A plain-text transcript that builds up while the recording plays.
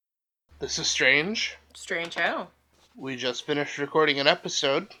This is strange. Strange how? We just finished recording an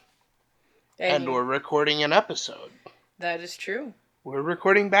episode, and we're recording an episode. That is true. We're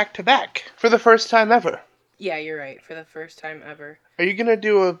recording back to back for the first time ever. Yeah, you're right. For the first time ever. Are you going to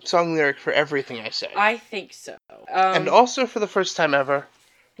do a song lyric for everything I say? I think so. And also for the first time ever,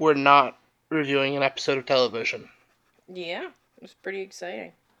 we're not reviewing an episode of television. Yeah, it was pretty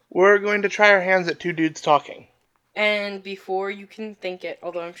exciting. We're going to try our hands at two dudes talking. And before you can think it,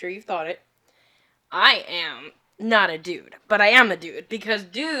 although I'm sure you've thought it, I am not a dude, but I am a dude, because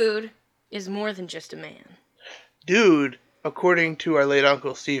dude is more than just a man. Dude, according to our late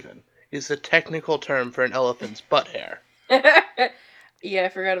Uncle Stephen, is the technical term for an elephant's butt hair. Yeah, I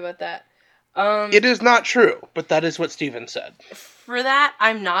forgot about that. It is not true, but that is what Stephen said. For that,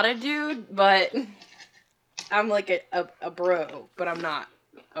 I'm not a dude, but I'm like a bro, but I'm not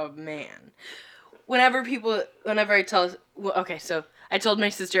a man. Whenever I tell, well, okay, so I told my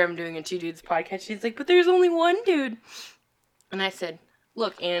sister I'm doing a two dudes podcast. She's like, but there's only one dude. And I said,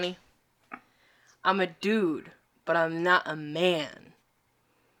 look, Annie, I'm a dude, but I'm not a man.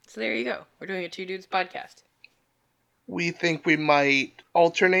 So there you go. We're doing a two dudes podcast. We think we might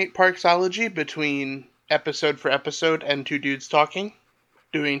alternate Parksology between episode for episode and two dudes talking.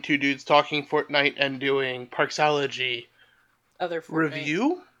 Doing two dudes talking Fortnite and doing Parksology Other Fortnite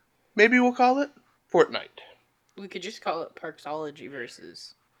review, maybe we'll call it Fortnite. We could just call it Parksology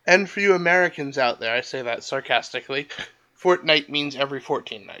versus. And for you Americans out there, I say that sarcastically, Fortnite means every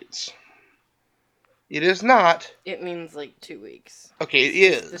 14 nights. It is not. It means like 2 weeks. Okay, it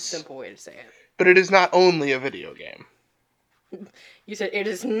is. It's the simple way to say it. But it is not only a video game. You said it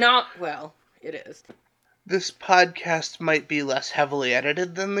is not. Well, it is. This podcast might be less heavily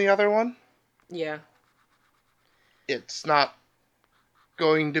edited than the other one. Yeah. It's not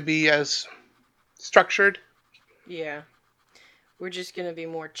going to be as structured. Yeah. We're just going to be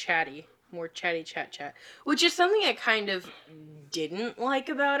more chatty. More chatty chat. Which is something I kind of didn't like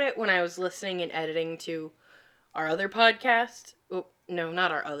about it when I was listening and editing to our other podcast. Oh, no,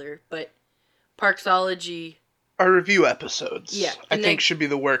 not our other, but Parksology. Our review episodes. Yeah. I think should be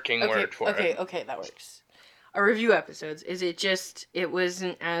the working word for it. Okay, that works. Our review episodes. It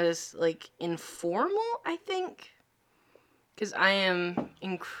wasn't as, like, informal, I think. Because I am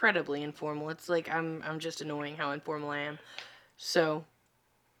incredibly informal. It's like I'm just annoying how informal I am. So,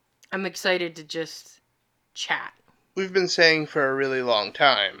 I'm excited to just chat. We've been saying for a really long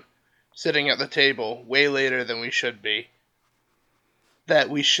time, sitting at the table way later than we should be, that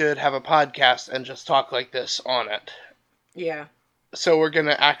we should have a podcast and just talk like this on it. Yeah. So we're going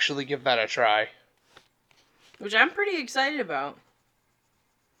to actually give that a try. Which I'm pretty excited about.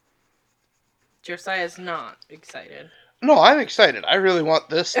 Josiah's not excited. No, I'm excited. I really want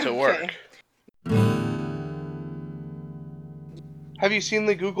this to work. Have you seen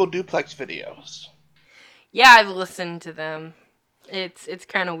the Google Duplex videos? Yeah, I've listened to them. It's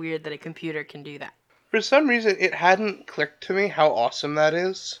kind of weird that a computer can do that. For some reason, it hadn't clicked to me how awesome that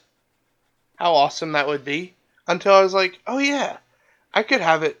is. How awesome that would be. Until I was like, oh yeah, I could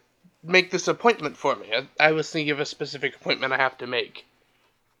have it make this appointment for me. I was thinking of a specific appointment I have to make.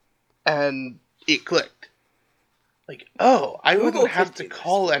 And it clicked. Like, oh, I wouldn't have to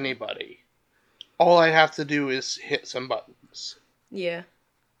call anybody. All I have to do is hit some buttons. Yeah.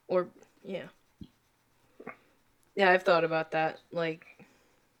 Yeah, I've thought about that. Like,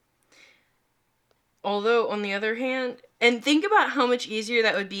 although, on the other hand, and think about how much easier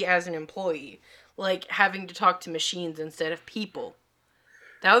that would be as an employee. Like, having to talk to machines instead of people.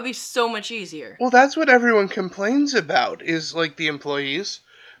 That would be so much easier. Well, that's what everyone complains about, is, like, the employees.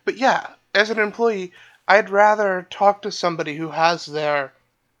 But yeah, as an employee, I'd rather talk to somebody who has their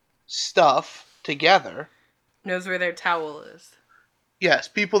stuff together. Knows where their towel is. Yes,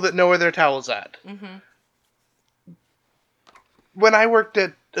 people that know where their towel's at. Mm-hmm. When I worked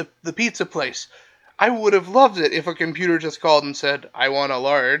at the pizza place, I would have loved it if a computer just called and said, I want a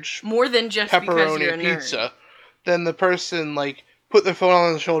large more than just because you're a pepperoni nerd. pizza. Then the person, like, put their phone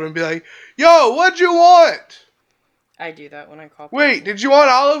on the shoulder and be like, yo, what'd you want? I do that when I call people. Wait, did you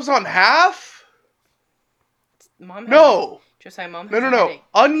want olives on half? Mom No. Josiah, Mom has No. headache.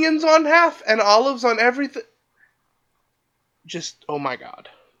 Onions on half and olives on everything. Just, oh my god.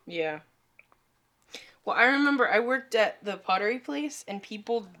 Yeah. Well, I remember I worked at the pottery place, and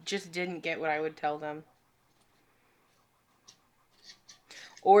people just didn't get what I would tell them.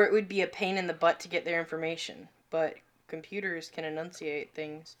 Or it would be a pain in the butt to get their information. But computers can enunciate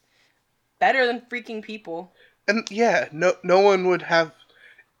things better than freaking people. And yeah, no one would have...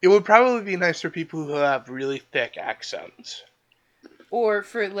 It would probably be nice for people who have really thick accents. Or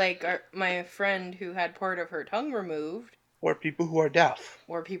for, like, my friend who had part of her tongue removed. Or people who are deaf.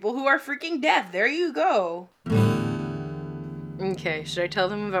 Or people who are freaking deaf. There you go. Okay, should I tell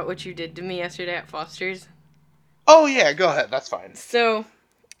them about what you did to me yesterday at Foster's? Oh yeah, go ahead. That's fine. So,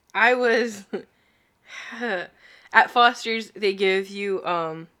 I was at Foster's. They give you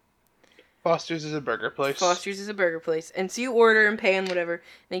Foster's is a burger place. Foster's is a burger place, and so you order and pay and whatever. And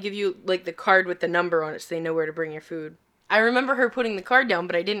they give you like the card with the number on it, so they know where to bring your food. I remember her putting the card down,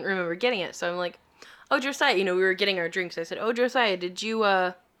 but I didn't remember getting it. So I'm like, "Oh, Josiah, we were getting our drinks." I said, "Oh, Josiah, do you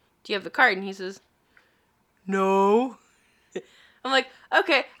have the card?" And he says, "No." I'm like,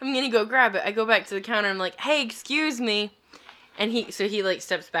 "Okay, I'm gonna go grab it." I go back to the counter. I'm like, "Hey, excuse me," and he like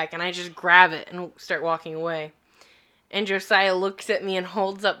steps back, and I just grab it and start walking away. And Josiah looks at me and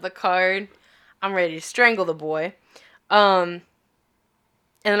holds up the card. I'm ready to strangle the boy. And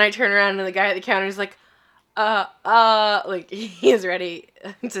then I turn around and the guy at the counter is like, like he is ready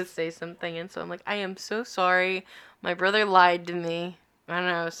to say something. And so I'm like, I am so sorry. My brother lied to me. I don't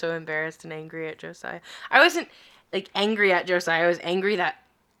know, I was so embarrassed and angry at Josiah. I wasn't like angry at Josiah. I was angry that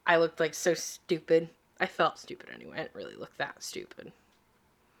I looked like so stupid. I felt stupid anyway. I didn't really look that stupid.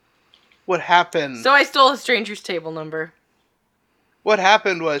 What happened? So I stole a stranger's table number. What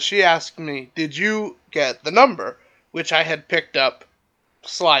happened was she asked me, "Did you get the number?" Which I had picked up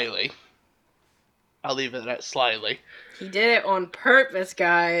slyly. I'll leave it at slyly. He did it on purpose,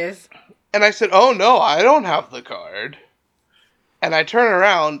 guys. And I said, "Oh no, I don't have the card." And I turn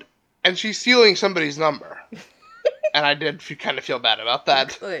around, and she's stealing somebody's number. And I did kind of feel bad about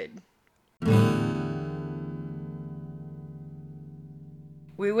that. Good.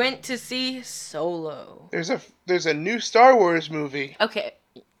 We went to see Solo. There's a new Star Wars movie. Okay.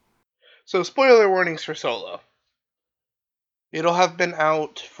 So spoiler warnings for Solo. It'll have been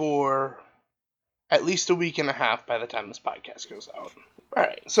out for at least a week and a half by the time this podcast goes out.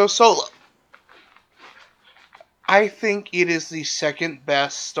 Alright, so Solo. I think it is the second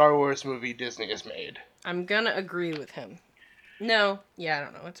best Star Wars movie Disney has made. I'm gonna agree with him. No. Yeah, I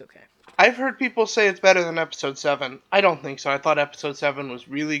don't know. It's okay. I've heard people say it's better than Episode 7. I don't think so. I thought Episode 7 was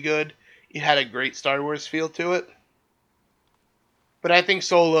really good. It had a great Star Wars feel to it. But I think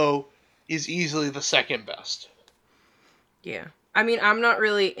Solo is easily the second best. Yeah. I mean, I'm not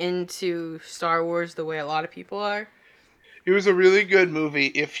really into Star Wars the way a lot of people are. It was a really good movie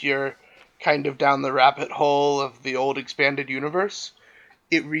if you're kind of down the rabbit hole of the old expanded universe.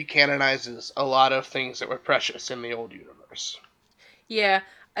 It recanonizes a lot of things that were precious in the old universe. Yeah,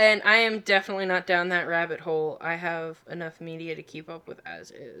 and I am definitely not down that rabbit hole. I have enough media to keep up with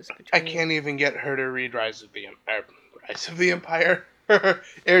as is. I can't even get her to read Rise of the Empire.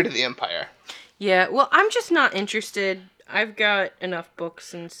 Heir to the Empire. Yeah, well, I'm just not interested. I've got enough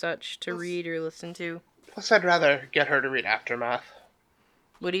books and such to read or listen to. Plus, I'd rather get her to read Aftermath.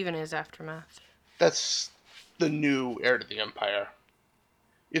 What even is Aftermath? That's the new Heir to the Empire.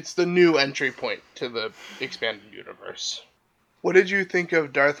 It's the new entry point to the expanded universe. What did you think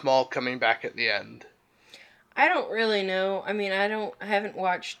of Darth Maul coming back at the end? I don't really know. I mean, I haven't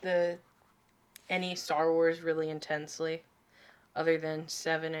watched any Star Wars really intensely, other than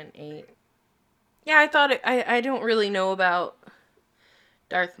 7 and 8. Yeah, I don't really know about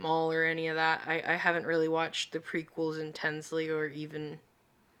Darth Maul or any of that. I haven't really watched the prequels intensely or even...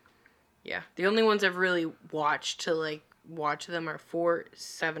 Yeah, the only ones I've really watched to, watch them are 4,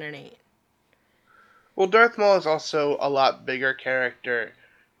 7, and 8. Well, Darth Maul is also a lot bigger character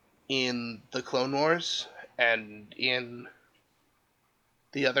in the Clone Wars and in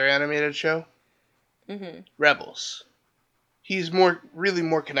the other animated show, Rebels. He's really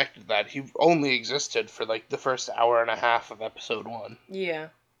more connected to that. He only existed for the first hour and a half of episode 1. Yeah.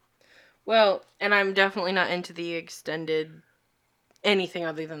 Well, and I'm definitely not into the extended anything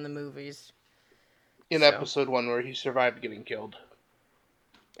other than the movies. In episode 1 where he survived getting killed.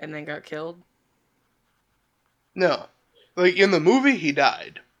 And then got killed? No. In the movie he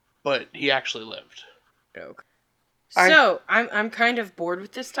died, but he actually lived. Okay. So, I'm kind of bored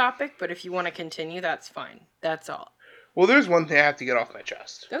with this topic, but if you want to continue, that's fine. That's all. Well, there's one thing I have to get off my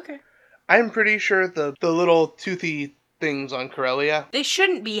chest. Okay. I'm pretty sure the little toothy things on Corellia... They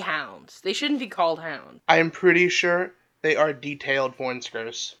shouldn't be hounds. They shouldn't be called hounds. I'm pretty sure they are detailed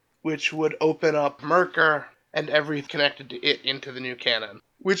Vornskers, which would open up Merker and everything connected to it into the new canon,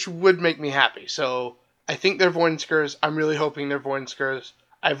 which would make me happy. So, I think they're Vornskers. I'm really hoping they're Vornskers.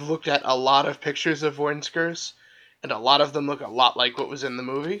 I've looked at a lot of pictures of Vornskers, and a lot of them look a lot like what was in the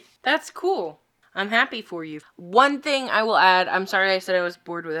movie. That's cool. I'm happy for you. One thing I will add, I'm sorry I said I was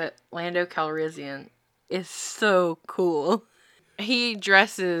bored with it. Lando Calrissian is so cool. He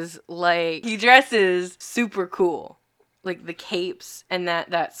dresses super cool. Like the capes and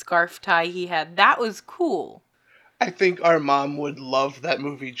that scarf tie he had. That was cool. I think our mom would love that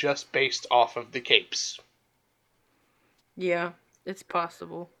movie just based off of the capes. Yeah, it's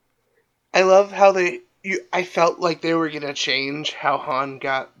possible. I love how I felt like they were going to change how Han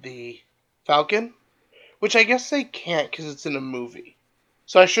got the Falcon, which I guess they can't because it's in a movie.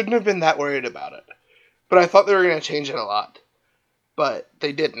 So I shouldn't have been that worried about it. But I thought they were going to change it a lot. But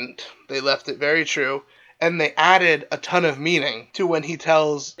they didn't. They left it very true. And they added a ton of meaning to when he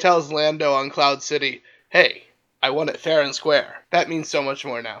tells Lando on Cloud City, hey, I won it fair and square. That means so much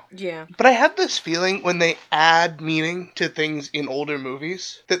more now. Yeah. But I have this feeling when they add meaning to things in older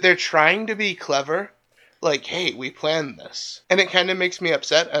movies that they're trying to be clever. Like, hey, we planned this. And it kind of makes me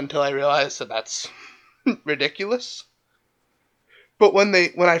upset until I realize that that's ridiculous. But when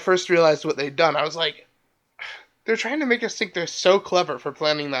I first realized what they'd done, I was like, they're trying to make us think they're so clever for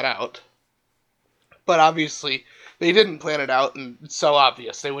planning that out. But obviously, they didn't plan it out, and it's so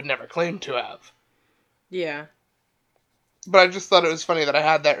obvious they would never claim to have. Yeah. But I just thought it was funny that I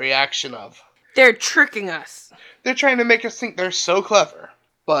had that reaction of, they're tricking us. They're trying to make us think they're so clever,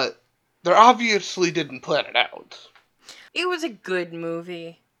 but they obviously didn't plan it out. It was a good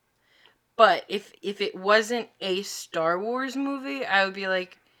movie. But if it wasn't a Star Wars movie, I would be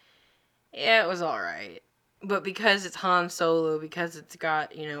like, yeah, it was alright. But because it's Han Solo, because it's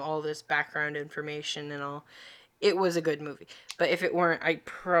got, all this background information and all, it was a good movie. But if it weren't, I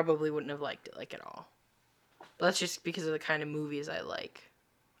probably wouldn't have liked it, at all. But that's just because of the kind of movies I like.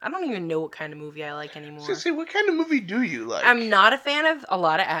 I don't even know what kind of movie I like anymore. So, what kind of movie do you like? I'm not a fan of a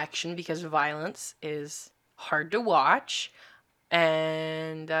lot of action because violence is hard to watch.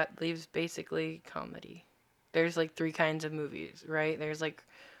 And that leaves basically comedy. There's 3 kinds of movies, right? There's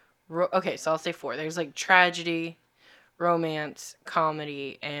okay, so I'll say 4. There's tragedy, romance,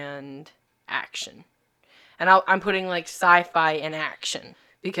 comedy, and action. And I'm putting sci-fi and action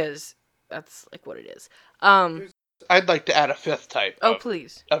because that's what it is. I'd like to add a 5th type.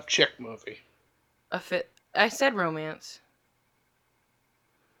 Please. Of chick movie. A 5th. I said romance.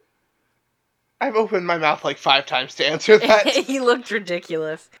 I've opened my mouth 5 times to answer that. He looked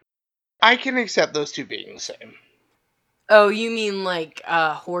ridiculous. I can accept those two being the same. Oh, you mean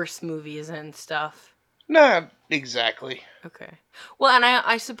horse movies and stuff? Not exactly. Okay. Well, and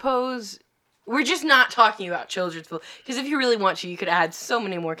I suppose we're just not talking about children's films because if you really want to, you could add so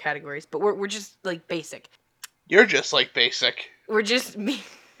many more categories. But we're just basic. You're just basic. We're just me.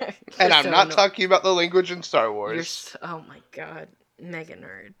 And I'm not talking about the language in Star Wars. Oh my god, mega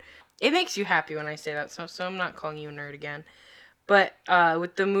nerd. It makes you happy when I say that, so I'm not calling you a nerd again. But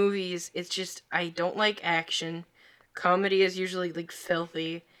with the movies, it's just I don't like action. Comedy is usually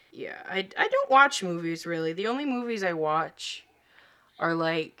filthy. Yeah, I don't watch movies really. The only movies I watch are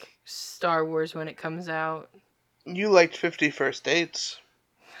Star Wars when it comes out. You liked 50 First Dates.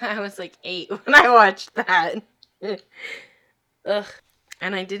 I was 8 when I watched that. Ugh.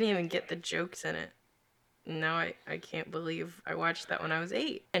 And I didn't even get the jokes in it. No, I can't believe I watched that when I was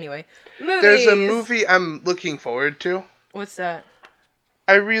 8. Anyway, movies! There's a movie I'm looking forward to. What's that?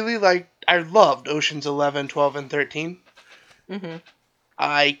 I loved Oceans 11, 12, and 13. Mm-hmm.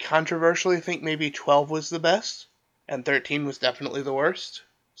 I controversially think maybe 12 was the best, and 13 was definitely the worst.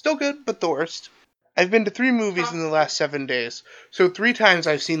 Still good, but the worst. I've been to 3 movies in the last 7 days, so 3 times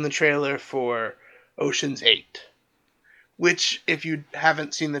I've seen the trailer for Ocean's 8. Which, if you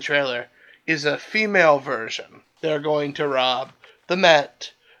haven't seen the trailer, is a female version. They're going to rob the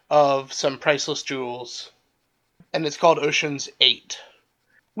Met of some priceless jewels. And it's called Ocean's 8.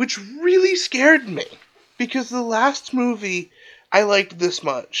 Which really scared me. Because the last movie I liked this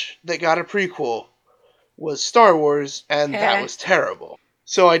much that got a prequel was Star Wars, and that was terrible.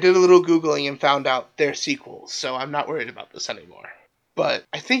 So I did a little Googling and found out they're sequels, so I'm not worried about this anymore. But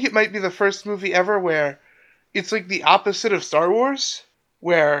I think it might be the first movie ever where it's the opposite of Star Wars,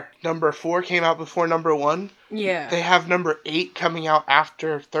 where number 4 came out before number 1. Yeah. They have number 8 coming out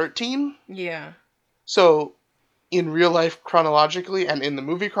after 13. Yeah. So, in real life chronologically, and in the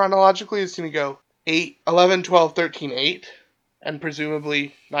movie chronologically, it's going to go 8, 11, 12, 13, 8, and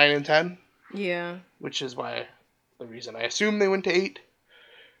presumably 9 and 10. Yeah. Which is the reason I assume they went to 8.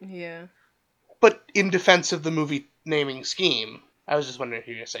 Yeah. But in defense of the movie naming scheme, I was just wondering if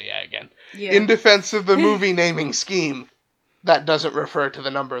you were going to say yeah again. Yeah. In defense of the movie naming scheme, that doesn't refer to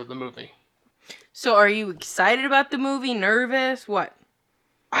the number of the movie. So are you excited about the movie? Nervous? What?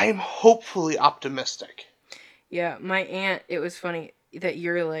 I'm hopefully optimistic. Yeah, my aunt, it was funny that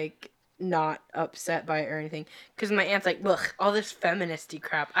you're not upset by it or anything. Because my aunt's ugh, all this feministy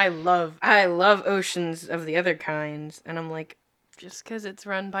crap. I love Oceans of the other kinds. And I'm just because it's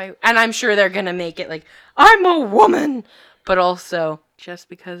run by... And I'm sure they're going to make it I'm a woman! But also, just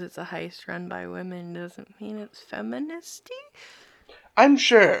because it's a heist run by women doesn't mean it's feministy. I'm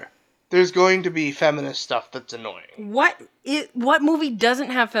sure there's going to be feminist stuff that's annoying. What movie doesn't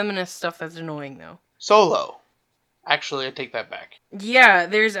have feminist stuff that's annoying, though? Solo. Actually, I take that back. Yeah,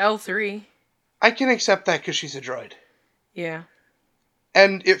 there's L3. I can accept that because she's a droid. Yeah.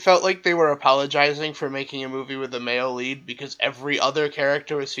 And it felt like they were apologizing for making a movie with a male lead because every other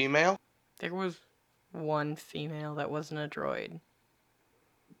character was female. There was one female that wasn't a droid.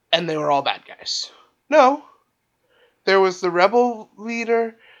 And they were all bad guys. No. There was the rebel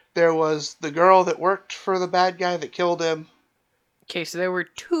leader. There was the girl that worked for the bad guy that killed him. Okay, so there were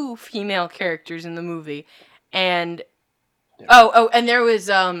 2 female characters in the movie. And... Yeah. and there was,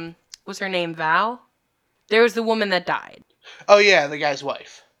 what's her name, Val? There was the woman that died. Oh yeah, the guy's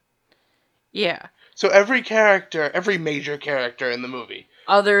wife. Yeah. So every character, every major character in the movie.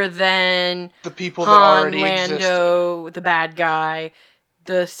 Other than the people that Han, already Lando, existed. the bad guy,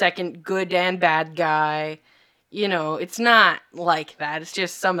 the second good and bad guy. You know, it's not like that. It's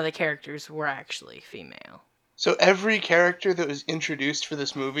just some of the characters were actually female. So every character that was introduced for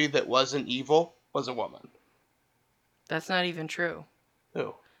this movie that wasn't evil was a woman. That's not even true.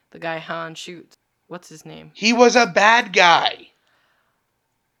 Who? The guy Han shoots. What's his name? He was a bad guy.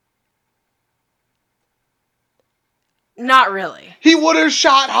 Not really. He would have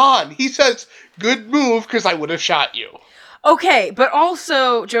shot Han. He says, good move, because I would have shot you. Okay, but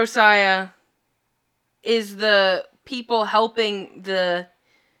also, Josiah, is the people helping the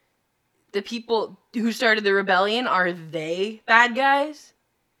people who started the rebellion, are they bad guys?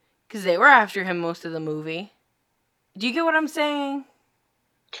 Because they were after him most of the movie. Do you get what I'm saying?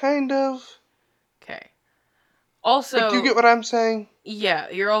 Kind of. Okay. Also... But do you get what I'm saying? Yeah,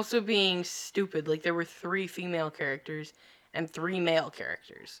 you're also being stupid. Like, there were 3 female characters and 3 male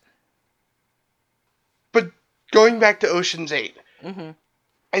characters. But going back to Ocean's 8,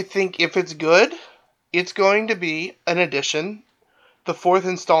 I think if it's good, it's going to be an addition, the 4th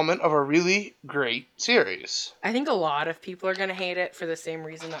installment of a really great series. I think a lot of people are going to hate it for the same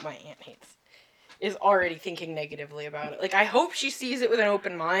reason that my aunt is already thinking negatively about it. Like, I hope she sees it with an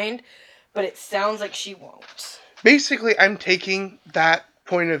open mind, but it sounds like she won't. Basically, I'm taking that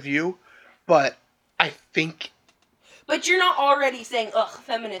point of view, but I think... But you're not already saying, ugh,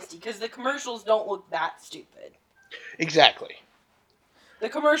 feministy, because the commercials don't look that stupid. Exactly. The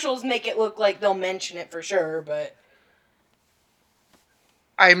commercials make it look like they'll mention it for sure, but...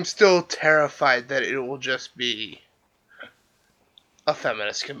 I'm still terrified that it will just be a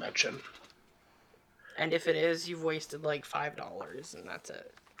feminist convention. And if it is, you've wasted like $5, and that's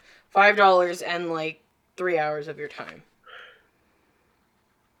it. $5 and like 3 hours of your time.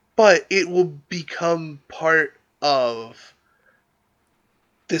 But it will become part of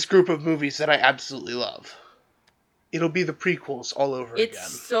this group of movies that I absolutely love. It'll be the prequels all over again.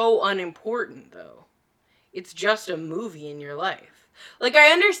 It's so unimportant, though. It's just a movie in your life. Like,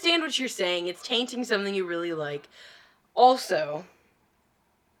 I understand what you're saying. It's tainting something you really like. Also,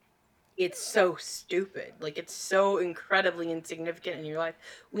 it's so stupid. Like, it's so incredibly insignificant in your life.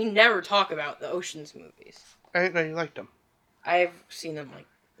 We never talk about the Ocean's movies. I didn't know you liked them. I've seen them, like,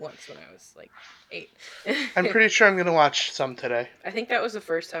 once when I was, like, 8. I'm pretty sure I'm going to watch some today. I think that was the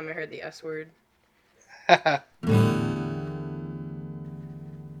first time I heard the S word.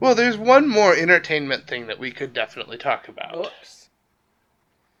 Well, there's one more entertainment thing that we could definitely talk about. Whoops.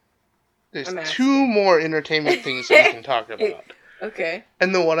 There's 2 more entertainment things that we can talk about. Okay.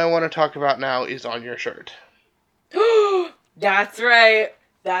 And the one I want to talk about now is on your shirt. That's right.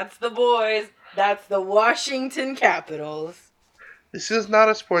 That's the boys. That's the Washington Capitals. This is not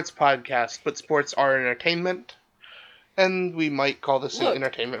a sports podcast, but sports are entertainment. And we might call this an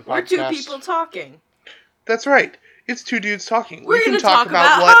entertainment podcast. We're 2 people talking. That's right. It's 2 dudes talking. We can gonna talk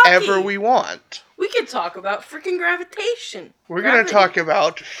about whatever we want. We could talk about freaking gravitation. We're going to talk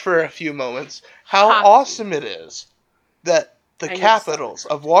about, for a few moments, how awesome it is that the Capitals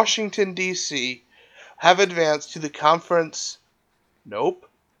of Washington, D.C. have advanced to the conference... Nope.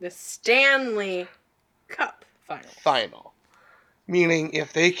 The Stanley Cup Final. Meaning,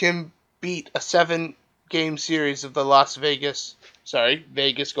 if they can beat a 7-game series of the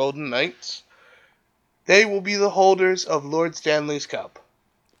Vegas Golden Knights, they will be the holders of Lord Stanley's Cup.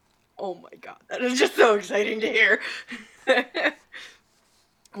 Oh my god, that is just so exciting to hear.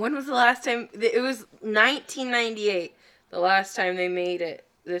 When was the last time? It was 1998, the last time they made it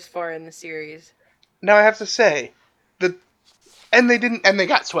this far in the series. Now I have to say, and they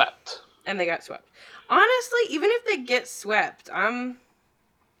got swept. Honestly, even if they get swept,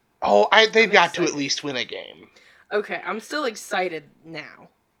 they've got to at least win a game. Okay, I'm still excited now.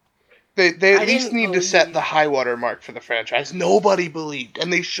 They I at least didn't need to set believe- the high water mark for the franchise. Nobody believed,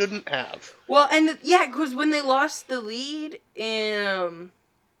 and they shouldn't have. Well, and yeah, because when they lost the lead in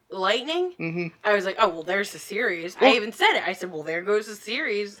Lightning, Hmm. I was like, oh, well, there's the series. Well- I even said it. I said, well, there goes the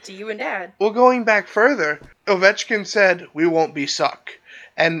series to you and Dad. Well, going back further, Ovechkin said, "We won't be suck."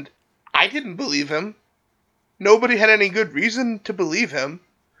 And I didn't believe him. Nobody had any good reason to believe him.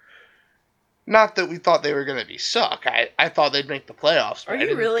 Not that we thought they were going to be suck. I thought they'd make the playoffs, but Are I you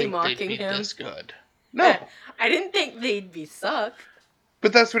didn't really think mocking they'd be him? this good. No. I didn't think they'd be suck.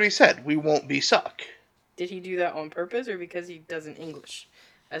 But that's what he said. We won't be suck. Did he do that on purpose or because he doesn't English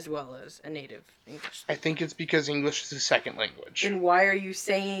as well as a native English? I think it's because English is his second language. Then why are you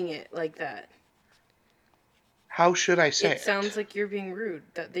saying it like that? How should I say it? It sounds like you're being rude,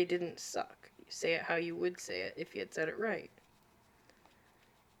 that they didn't suck. You say it how you would say it if you had said it right.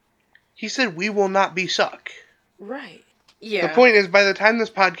 He said, "We will not be suck." Right. Yeah. The point is, by the time this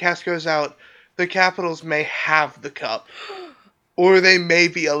podcast goes out, the Capitals may have the cup. Or they may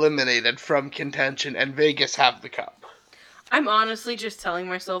be eliminated from contention and Vegas have the cup. I'm honestly just telling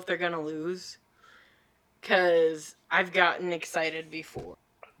myself they're going to lose. Because I've gotten excited before.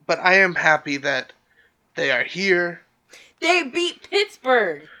 But I am happy that they are here. They beat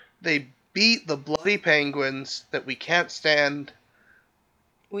Pittsburgh! They beat the bloody Penguins that we can't stand.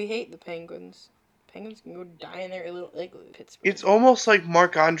 We hate the Penguins. Penguins can go die in their little igloo. Pittsburgh. It's almost like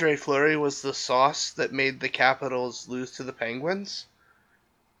Marc-Andre Fleury was the sauce that made the Capitals lose to the Penguins.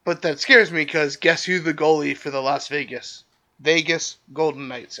 But that scares me because guess who the goalie for the Las Vegas Golden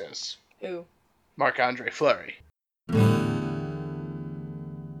Knights is? Who? Marc-Andre Fleury.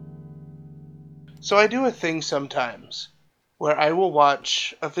 So I do a thing sometimes where I will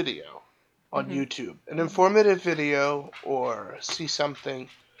watch a video on YouTube, an informative video, or see something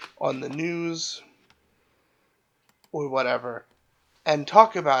on the news or whatever, and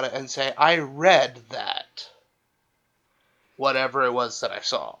talk about it and say, I read that. Whatever it was that I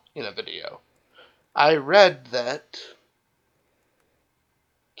saw in a video. I read that.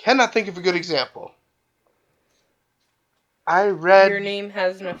 Cannot think of a good example. I read. Your name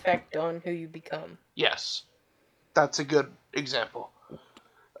has an effect on who you become. Yes. That's a good example.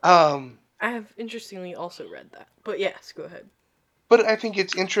 I have interestingly also read that. But yes, go ahead. But I think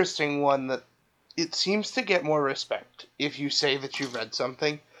it's interesting one that it seems to get more respect if you say that you read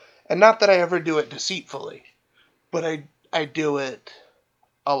something. And not that I ever do it deceitfully, but I do it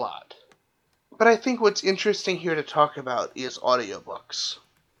a lot. But I think what's interesting here to talk about is audiobooks.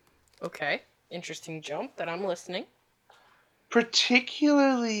 Okay. Interesting jump that I'm listening.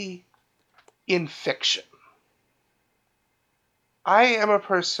 Particularly in fiction. I am a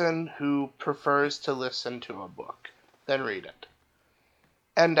person who prefers to listen to a book than read it.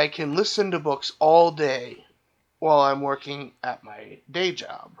 And I can listen to books all day while I'm working at my day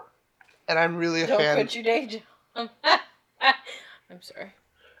job. And I'm really a Don't fan. quit your day job. I'm sorry.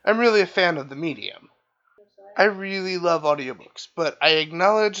 I'm really a fan of the medium. I really love audiobooks, but I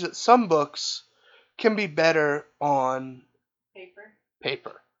acknowledge that some books can be better on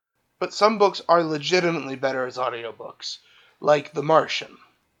paper. But some books are legitimately better as audiobooks, like The Martian.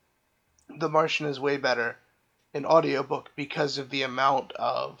 The Martian is way better in audiobook because of the amount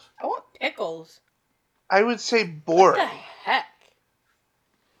of, I want pickles. I would say, What boring. the heck?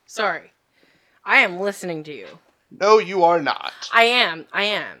 Sorry. I am listening to you. No, you are not. I am.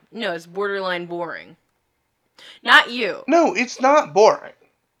 No, it's borderline boring. Not you. No, it's not boring.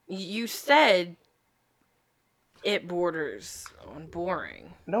 You said it borders on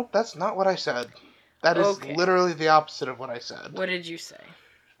boring. Nope, that's not what I said. That is Okay. literally the opposite of what I said. What did you say?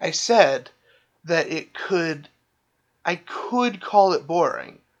 I said that I could call it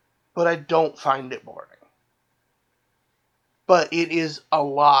boring, but I don't find it boring. But it is a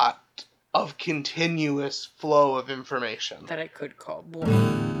lot of continuous flow of information. That I could call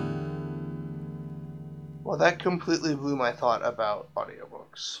boring. Well, that completely blew my thought about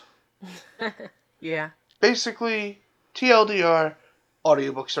audiobooks. Yeah. Basically, TLDR,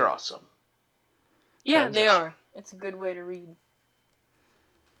 audiobooks are awesome. Yeah, they Transition. are. It's a good way to read.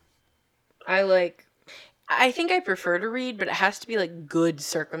 I think I prefer to read, but it has to be like good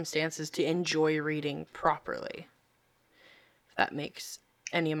circumstances to enjoy reading properly. If that makes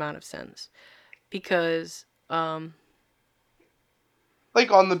any amount of sense. Because, Like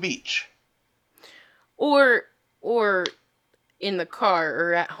on the beach. or in the car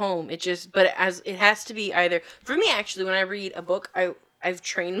or at home, it has to be either, for me actually, when I read a book, I've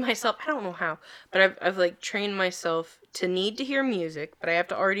trained myself, I don't know how, but I've like trained myself to need to hear music, but I have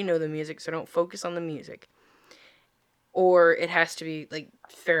to already know the music, so I don't focus on the music. Or it has to be like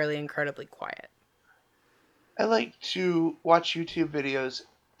fairly incredibly quiet. I like to watch YouTube videos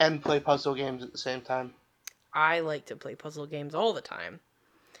And play puzzle games at the same time. I like to play puzzle games all the time,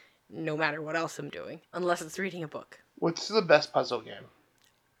 no matter what else I'm doing, unless it's reading a book. What's the best puzzle game?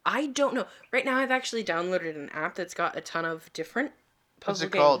 I don't know. Right now, I've actually downloaded an app that's got a ton of different What's puzzle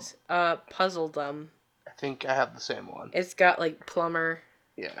it called? games. Puzzledom. I think I have the same one. It's got like Plumber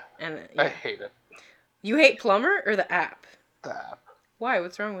Yeah. and I yeah. hate it. You hate Plumber or the app? The app. Why?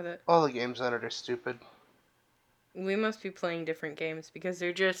 What's wrong with it? All the games on it are stupid. We must be playing different games because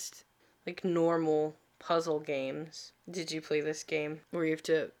they're just like normal puzzle games. Did you play this game where you have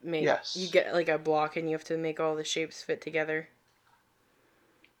to make? Yes. You get like a block and you have to make all the shapes fit together.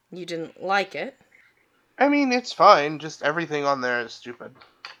 You didn't like it. I mean, it's fine, just everything on there is stupid.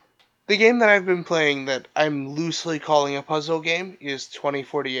 The game that I've been playing that I'm loosely calling a puzzle game is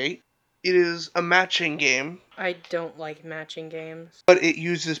 2048. It is a matching game, I don't like matching games. but it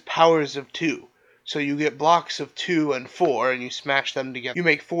uses powers of 2. So you get blocks of 2 and 4, and you smash them together. You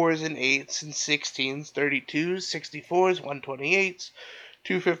make 4s and 8s and 16s, 32s, 64s, 128s,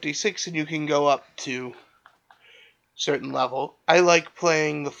 256, and you can go up to certain level. I like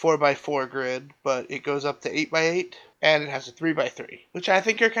playing the 4x4 grid, but it goes up to 8x8, and it has a 3x3, which I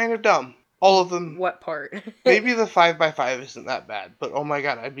think are kind of dumb. All of them. What part? Maybe the 5x5 isn't that bad, but oh my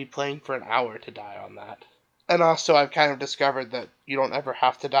god, I'd be playing for an hour to die on that. And also, I've kind of discovered that you don't ever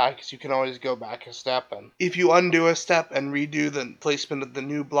have to die, because you can always go back a step, and if you undo a step and redo the placement of the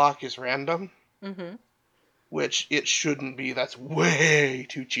new block is random, Mm-hmm. which it shouldn't be, that's way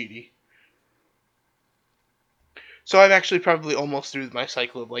too cheaty. So I'm actually probably almost through my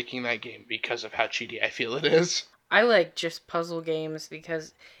cycle of liking that game because of how cheaty I feel it is. I like just puzzle games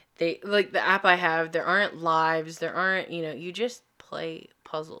because they like the app I have. There aren't lives. There aren't you just play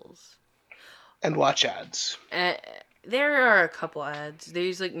puzzles. And watch ads. There are a couple ads.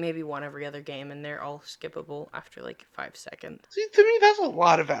 There's like maybe one every other game, and they're all skippable after like 5 seconds. See, to me, that's a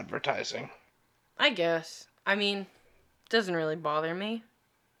lot of advertising. I guess. I mean, doesn't really bother me.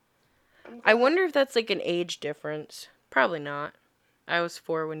 I wonder if that's like an age difference. Probably not. I was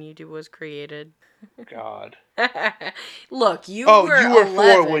 4 when YouTube was created. God. Look, you Oh, were you were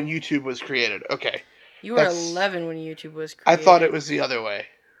 11. 4 when YouTube was created. Okay. You were 11 when YouTube was I created. thought it was the other way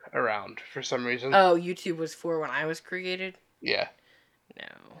around for some reason. Oh, YouTube was 4 when I was created? Yeah.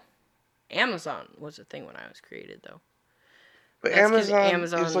 No. Amazon was a thing when I was created, though. But That's 'cause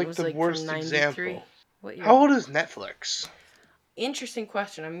Amazon is like was, the like, worst from 93. example. What year? How old is Netflix? Interesting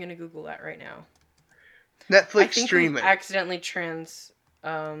question. I'm gonna Google that right now. Netflix I think streaming. we accidentally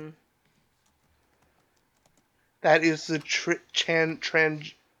That is the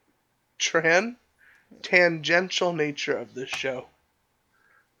tangential nature of this show.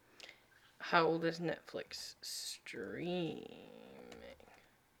 How old is Netflix Stramming.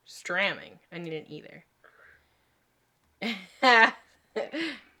 I need an either.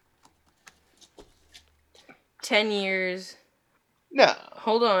 10 years. No.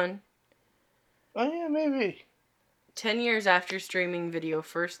 Hold on. Oh yeah, maybe. 10 years after streaming video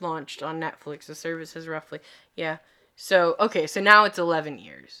first launched on Netflix, the service has roughly... Yeah. So, okay, so now it's 11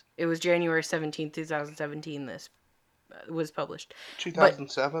 years. It was January 17th, 2017 this was published.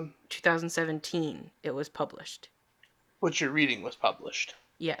 2007? 2017 it was published. What you're reading was published.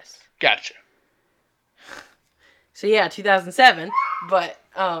 Yes. Gotcha. So yeah, 2007, but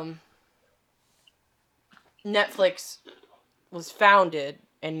Netflix was founded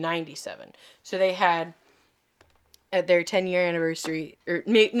in 97. So they had at their 10-year anniversary, or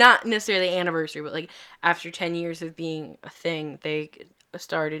not necessarily anniversary, but like after 10 years of being a thing, they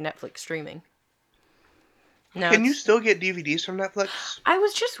started Netflix streaming. Now Can you still get DVDs from Netflix? I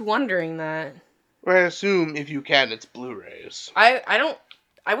was just wondering that. Or I assume if you can, it's Blu-rays. I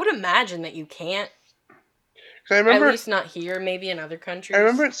would imagine that you can't. 'Cause I remember, at least not here, maybe in other countries. I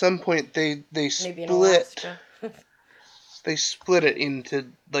remember at some point they Maybe in Alaska. they split it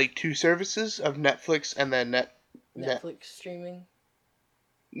into like 2 services of Netflix and then Netflix streaming.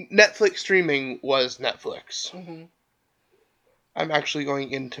 Netflix streaming was Netflix. Mm-hmm. I'm actually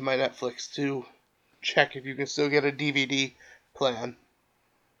going into my Netflix to check if you can still get a DVD plan.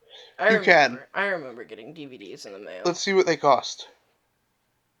 You can. I remember getting DVDs in the mail. Let's see what they cost.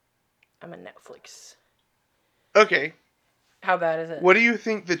 I'm a Netflix. Okay. How bad is it? What do you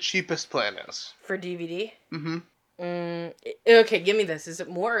think the cheapest plan is? For DVD? Mm-hmm. Okay, give me this. Is it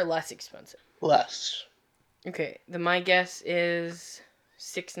more or less expensive? Less. Okay, my guess is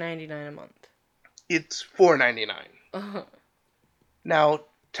 $6.99 a month. It's $4.99. Uh-huh. Now,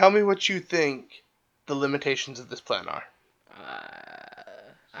 tell me what you think the limitations of this plan are.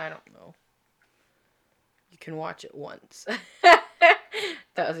 I don't know. You can watch it once.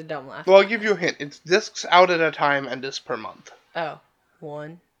 That was a dumb laugh. Well, I'll give you a hint. It's discs out at a time and discs per month. Oh,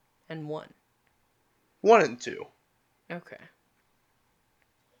 1, and 1. 1 and 2. Okay.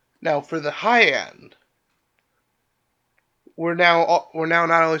 Now, for the high end, we're now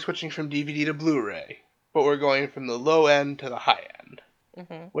not only switching from DVD to Blu-ray, but we're going from the low end to the high end.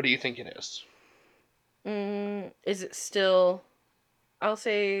 Mm-hmm. What do you think it is? Is it still, I'll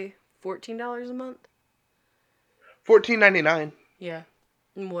say $14 a month? $14.99. Yeah.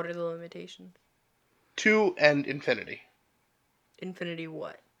 And what are the limitations? 2 and Infinity. Infinity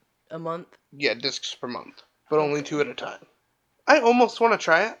what? A month? Yeah, discs per month, but only Okay. 2 at a time. I almost want to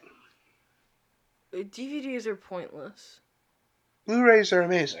try it. DVDs are pointless. Blu-rays are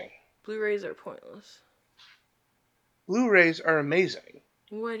amazing. Blu-rays are pointless. Blu-rays are amazing.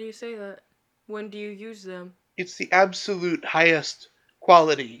 Why do you say that? When do you use them? It's the absolute highest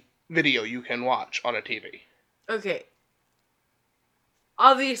quality video you can watch on a TV. Okay.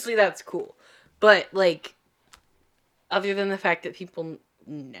 Obviously that's cool. But, like, other than the fact that people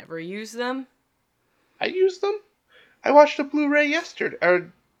never use them? I use them. I watched a Blu-ray yesterday,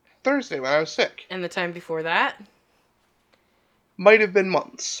 or Thursday when I was sick. And the time before that? Might have been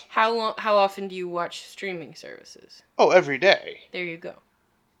months. How often do you watch streaming services? Oh, every day. There you go.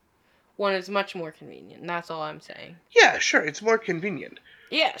 One is much more convenient. That's all I'm saying. Yeah, sure, it's more convenient.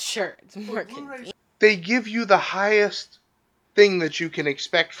 Yeah, sure. It's more convenient. They give you the highest thing that you can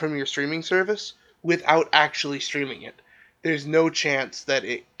expect from your streaming service without actually streaming it. There's no chance that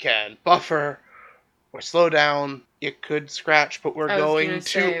it can buffer or slow down. It could scratch, but we're going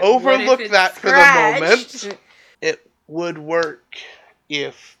to overlook that for the moment. It would work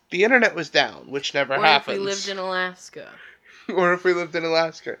if the internet was down, which never happens. Or if we lived in Alaska. Or if we lived in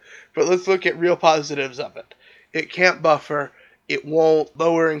Alaska. But let's look at real positives of it. It can't buffer. It won't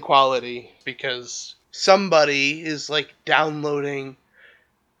lower in quality because somebody is like downloading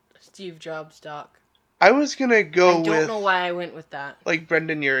Steve Jobs doc. I was gonna go with... I don't know why I went with that. Like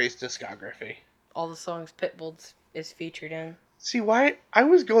Brendan Urie's discography. All the songs Pitbull is featured in. See, why... I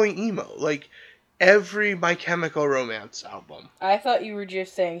was going emo. Like, every My Chemical Romance album. I thought you were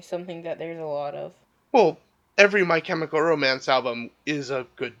just saying something that there's a lot of. Well, every My Chemical Romance album is a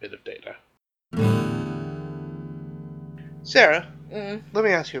good bit of data. Sarah, let me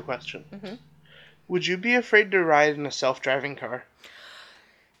ask you a question. Mm-hmm. Would you be afraid to ride in a self-driving car?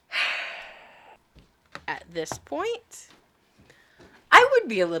 At this point, I would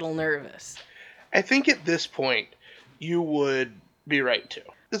be a little nervous. I think at this point, you would be right to.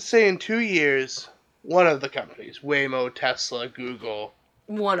 Let's say in 2 years, one of the companies, Waymo, Tesla, Google,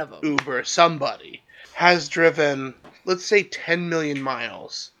 one of them, Uber, somebody, has driven, let's say 10 million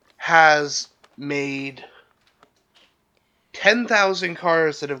miles, has made 10,000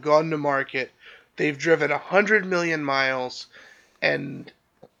 cars that have gone to market, they've driven 100 million miles, and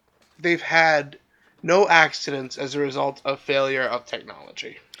they've had no accidents as a result of failure of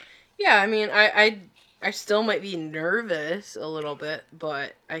technology. Yeah, I mean, I still might be nervous a little bit,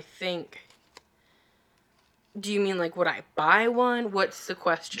 but I think... Do you mean, like, would I buy one? What's the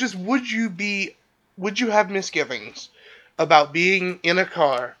question? Just, would you have misgivings about being in a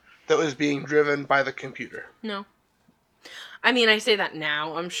car that was being driven by the computer? No. I mean, I say that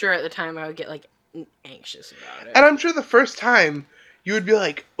now. I'm sure at the time I would get, like, anxious about it. And I'm sure the first time you would be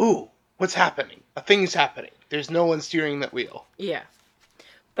like, ooh, what's happening? A thing's happening. There's no one steering that wheel. Yeah.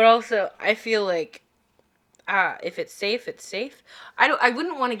 But also, I feel like, if it's safe, it's safe. I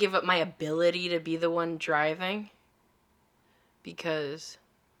wouldn't want to give up my ability to be the one driving. Because,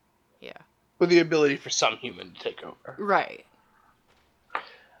 yeah. With the ability for some human to take over. Right.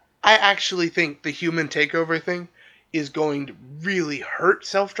 I actually think the human takeover thing is going to really hurt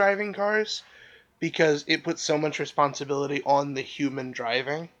self-driving cars because it puts so much responsibility on the human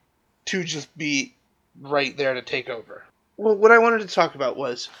driving to just be right there to take over. Well, what I wanted to talk about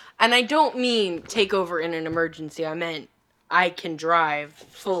was... And I don't mean take over in an emergency. I meant I can drive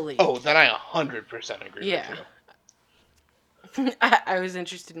fully. Oh, then I 100% agree with you. I was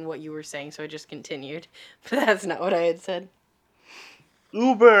interested in what you were saying, so I just continued. But that's not what I had said.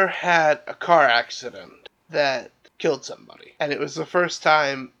 Uber had a car accident that killed somebody. And it was the first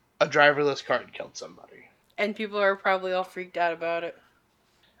time a driverless car had killed somebody. And people are probably all freaked out about it.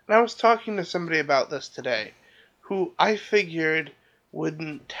 And I was talking to somebody about this today, who I figured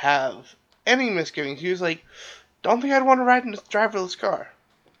wouldn't have any misgivings. He was like, don't think I'd want to ride in a driverless car.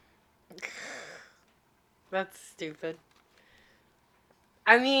 That's stupid.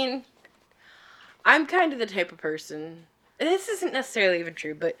 I mean, I'm kind of the type of person, and this isn't necessarily even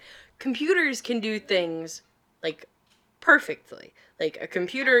true, but computers can do things, like, perfectly. Like, a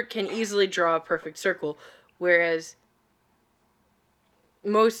computer can easily draw a perfect circle, whereas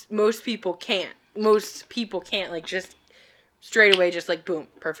most people can't. Most people can't, like, just straight away, just like, boom,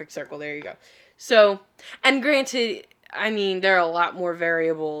 perfect circle, there you go. So, and granted, I mean, there are a lot more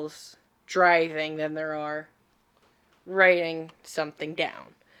variables driving than there are writing something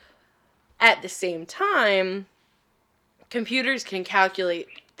down. At the same time, computers can calculate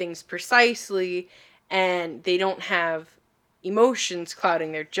things precisely, and they don't have emotions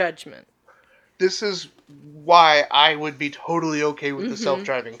clouding their judgment. This is why I would be totally okay with the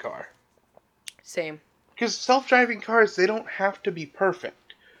self-driving car. Same. Because self-driving cars, they don't have to be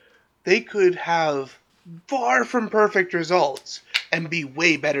perfect. They could have far from perfect results and be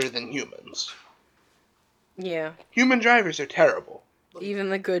way better than humans. Yeah. Human drivers are terrible. Even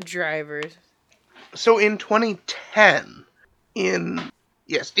the good drivers. So in 2010, in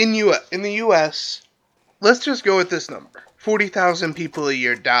the US, let's just go with this number. 40,000 people a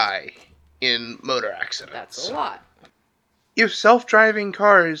year die in motor accidents. That's a lot. If self-driving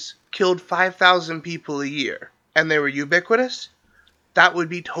cars killed 5,000 people a year and they were ubiquitous, that would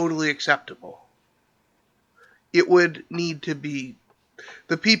be totally acceptable. It would need to be...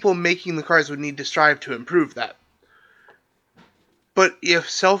 The people making the cars would need to strive to improve that. But if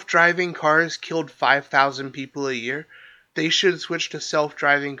self-driving cars killed 5,000 people a year, they should switch to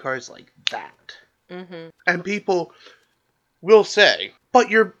self-driving cars like that. Mm-hmm. And people will say, but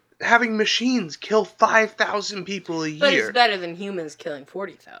you're having machines kill 5,000 people a year. But it's better than humans killing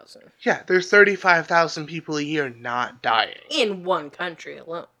 40,000. Yeah, there's 35,000 people a year not dying. In one country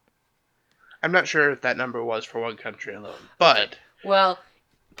alone. I'm not sure if that number was for one country alone, but... Well,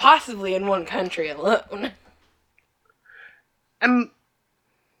 possibly in one country alone. And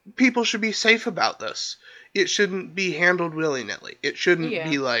people should be safe about this. It shouldn't be handled willy-nilly. It shouldn't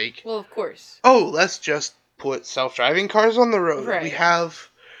be like... Well, of course. Oh, let's just put self-driving cars on the road. Right. We have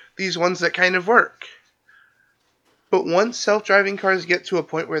these ones that kind of work. But once self-driving cars get to a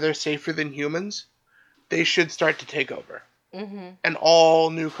point where they're safer than humans, they should start to take over. Mm-hmm. And all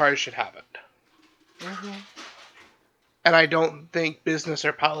new cars should have it. Mm-hmm. And I don't think business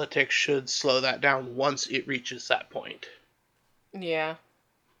or politics should slow that down once it reaches that point. Yeah.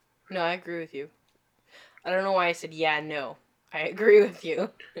 No, I agree with you. I don't know why I said yeah, no. I agree with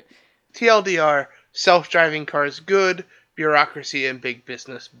you. TLDR, self-driving cars good, bureaucracy and big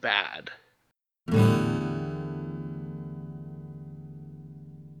business bad.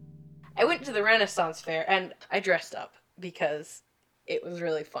 I went to the Renaissance Fair and I dressed up because it was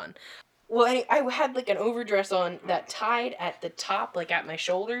really fun. Well, I had like an overdress on that tied at the top, like at my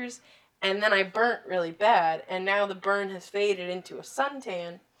shoulders, and then I burnt really bad, and now the burn has faded into a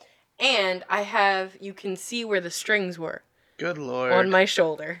suntan, and you can see where the strings were. Good Lord. On my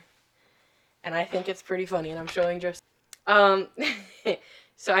shoulder. And I think it's pretty funny, and I'm showing just...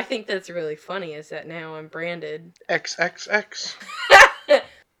 So I think that's really funny, is that now I'm branded... XXX.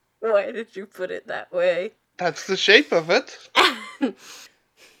 Why did you put it that way? That's the shape of it.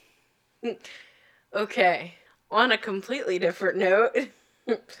 Okay. On a completely different note...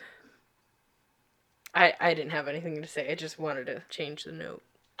 I didn't have anything to say. I just wanted to change the note.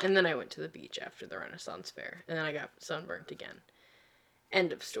 And then I went to the beach after the Renaissance Fair. And then I got sunburnt again.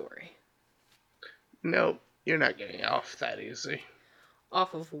 End of story. Nope, you're not getting off that easy.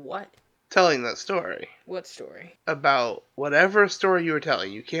 Off of what? Telling that story. What story? About whatever story you were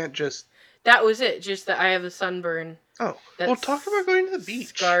telling. You can't just... That was it. Just that I have a sunburn. Oh, well, talk about going to the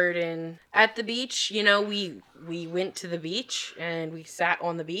beach. Garden. At the beach, you know, we went to the beach and we sat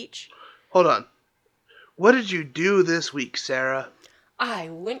on the beach. Hold on. What did you do this week, Sarah? I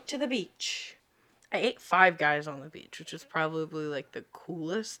went to the beach. I ate Five Guys on the beach, which is probably like the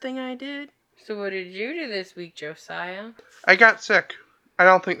coolest thing I did. So what did you do this week, Josiah? I got sick. I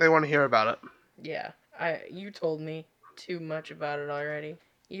don't think they want to hear about it. Yeah, you told me too much about it already.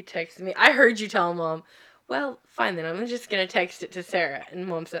 You texted me. I heard you tell Mom, well, fine then, I'm just going to text it to Sarah. And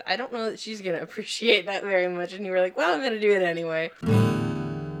Mom said, I don't know that she's going to appreciate that very much. And you were like, well, I'm going to do it anyway.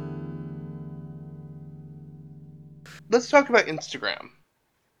 Let's talk about Instagram.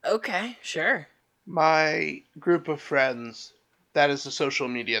 Okay, sure. My group of friends, that is the social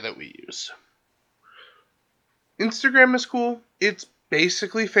media that we use. Instagram is cool. It's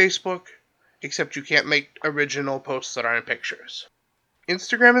basically Facebook, except you can't make original posts that aren't pictures.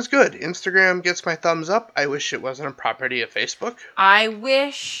 Instagram is good. Instagram gets my thumbs up. I wish it wasn't a property of Facebook. I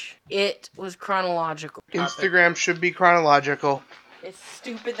wish it was chronological. Instagram should be chronological. It's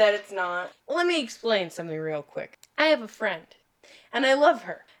stupid that it's not. Let me explain something real quick. I have a friend, and I love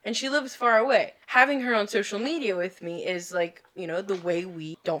her, and she lives far away. Having her on social media with me is like, you know, the way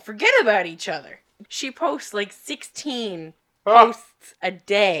we don't forget about each other. She posts like 16 posts a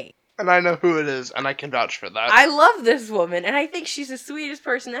day. And I know who it is, and I can vouch for that. I love this woman, and I think she's the sweetest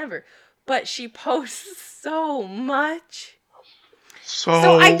person ever. But she posts so much. So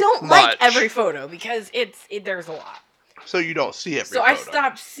I don't like much. every photo because there's a lot. So you don't see every So photo. I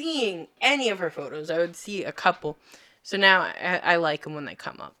stopped seeing any of her photos. I would see a couple. So now I like them when they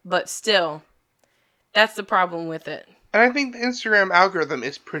come up. But still, that's the problem with it. And I think the Instagram algorithm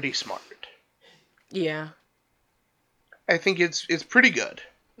is pretty smart. Yeah. I think it's pretty good.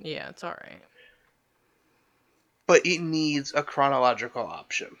 Yeah, it's alright. But it needs a chronological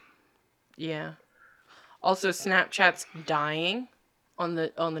option. Yeah. Also, Snapchat's dying. On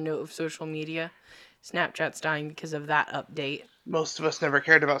the note of social media, Snapchat's dying because of that update. Most of us never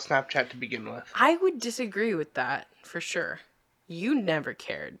cared about Snapchat to begin with. I would disagree with that for sure. You never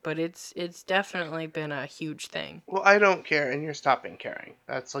cared, but it's definitely been a huge thing. Well, I don't care, and you're stopping caring.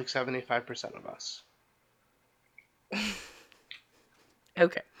 That's like 75% of us.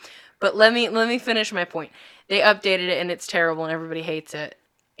 Okay. But let me finish my point. They updated it and it's terrible and everybody hates it.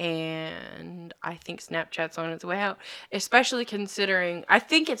 And I think Snapchat's on its way out. Especially considering I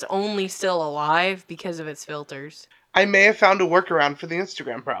think it's only still alive because of its filters. I may have found a workaround for the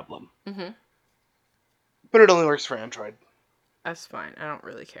Instagram problem. Mm-hmm. But it only works for Android. That's fine. I don't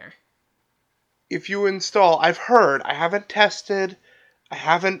really care. If you install, I've heard, I haven't tested, I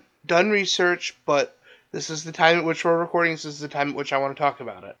haven't done research, but this is the time at which we're recording, this is the time at which I want to talk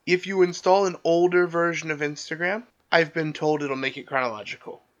about it. If you install an older version of Instagram, I've been told it'll make it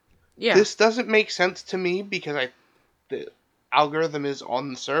chronological. Yeah. This doesn't make sense to me because the algorithm is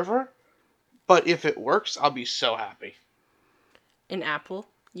on the server, but if it works, I'll be so happy. In Apple,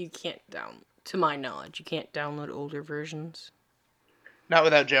 you can't to my knowledge, you can't download older versions. Not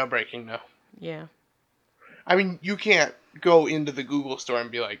without jailbreaking, no. Yeah. I mean, you can't go into the Google store and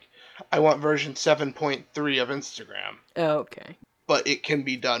be like, I want version 7.3 of Instagram. Oh, okay. But it can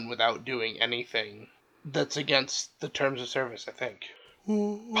be done without doing anything that's against the terms of service, I think.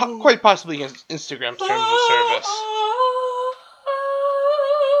 Quite possibly against Instagram's terms of service.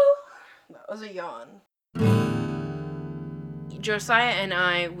 That was a yawn. Josiah and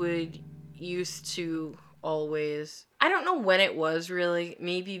I used to always, I don't know when it was really,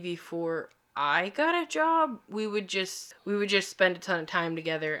 maybe before I got a job, we would just spend a ton of time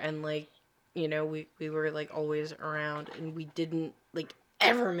together and like, you know, we were like always around and we didn't like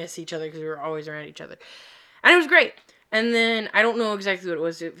ever miss each other because we were always around each other. And it was great. And then I don't know exactly what it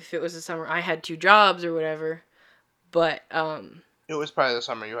was, if it was the summer. I had 2 jobs or whatever, but it was probably the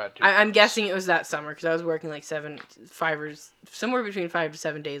summer you had 2 I'm guessing it was that summer because I was working like somewhere between 5 to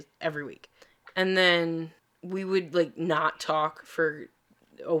 7 days every week. And then we would like not talk for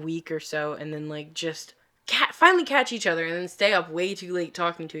a week or so and then like just finally catch each other and then stay up way too late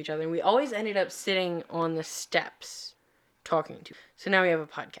talking to each other. And we always ended up sitting on the steps talking to. So now we have a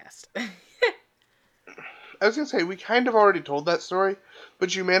podcast. I was going to say, we kind of already told that story,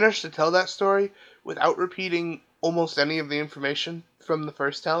 but you managed to tell that story without repeating almost any of the information from the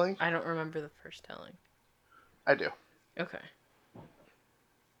first telling. I don't remember the first telling. I do. Okay.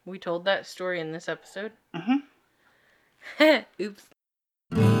 We told that story in this episode? Mm-hmm. Oops.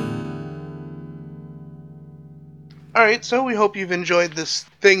 Alright, so we hope you've enjoyed this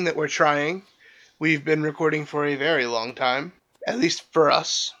thing that we're trying. We've been recording for a very long time, at least for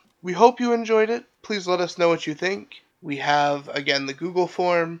us. We hope you enjoyed it. Please let us know what you think. We have, again, the Google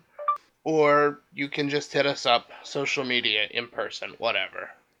form, or you can just hit us up, social media, in person,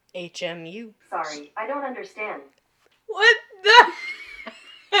 whatever. HMU. Sorry, I don't understand. What the?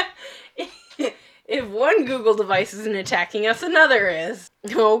 If one Google device isn't attacking us, another is.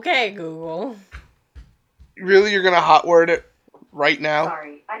 Okay, Google. Really, you're gonna hot word it right now?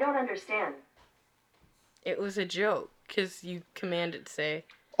 Sorry, I don't understand. It was a joke, because you commanded to say.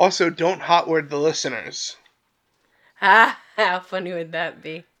 Also, don't hot word the listeners. Ah, how funny would that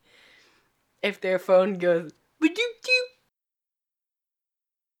be? If their phone goes, ba-doop-doop.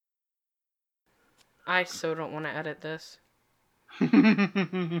 I so don't want to edit this. I'm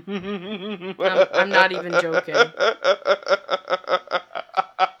not even joking.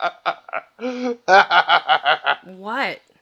 What?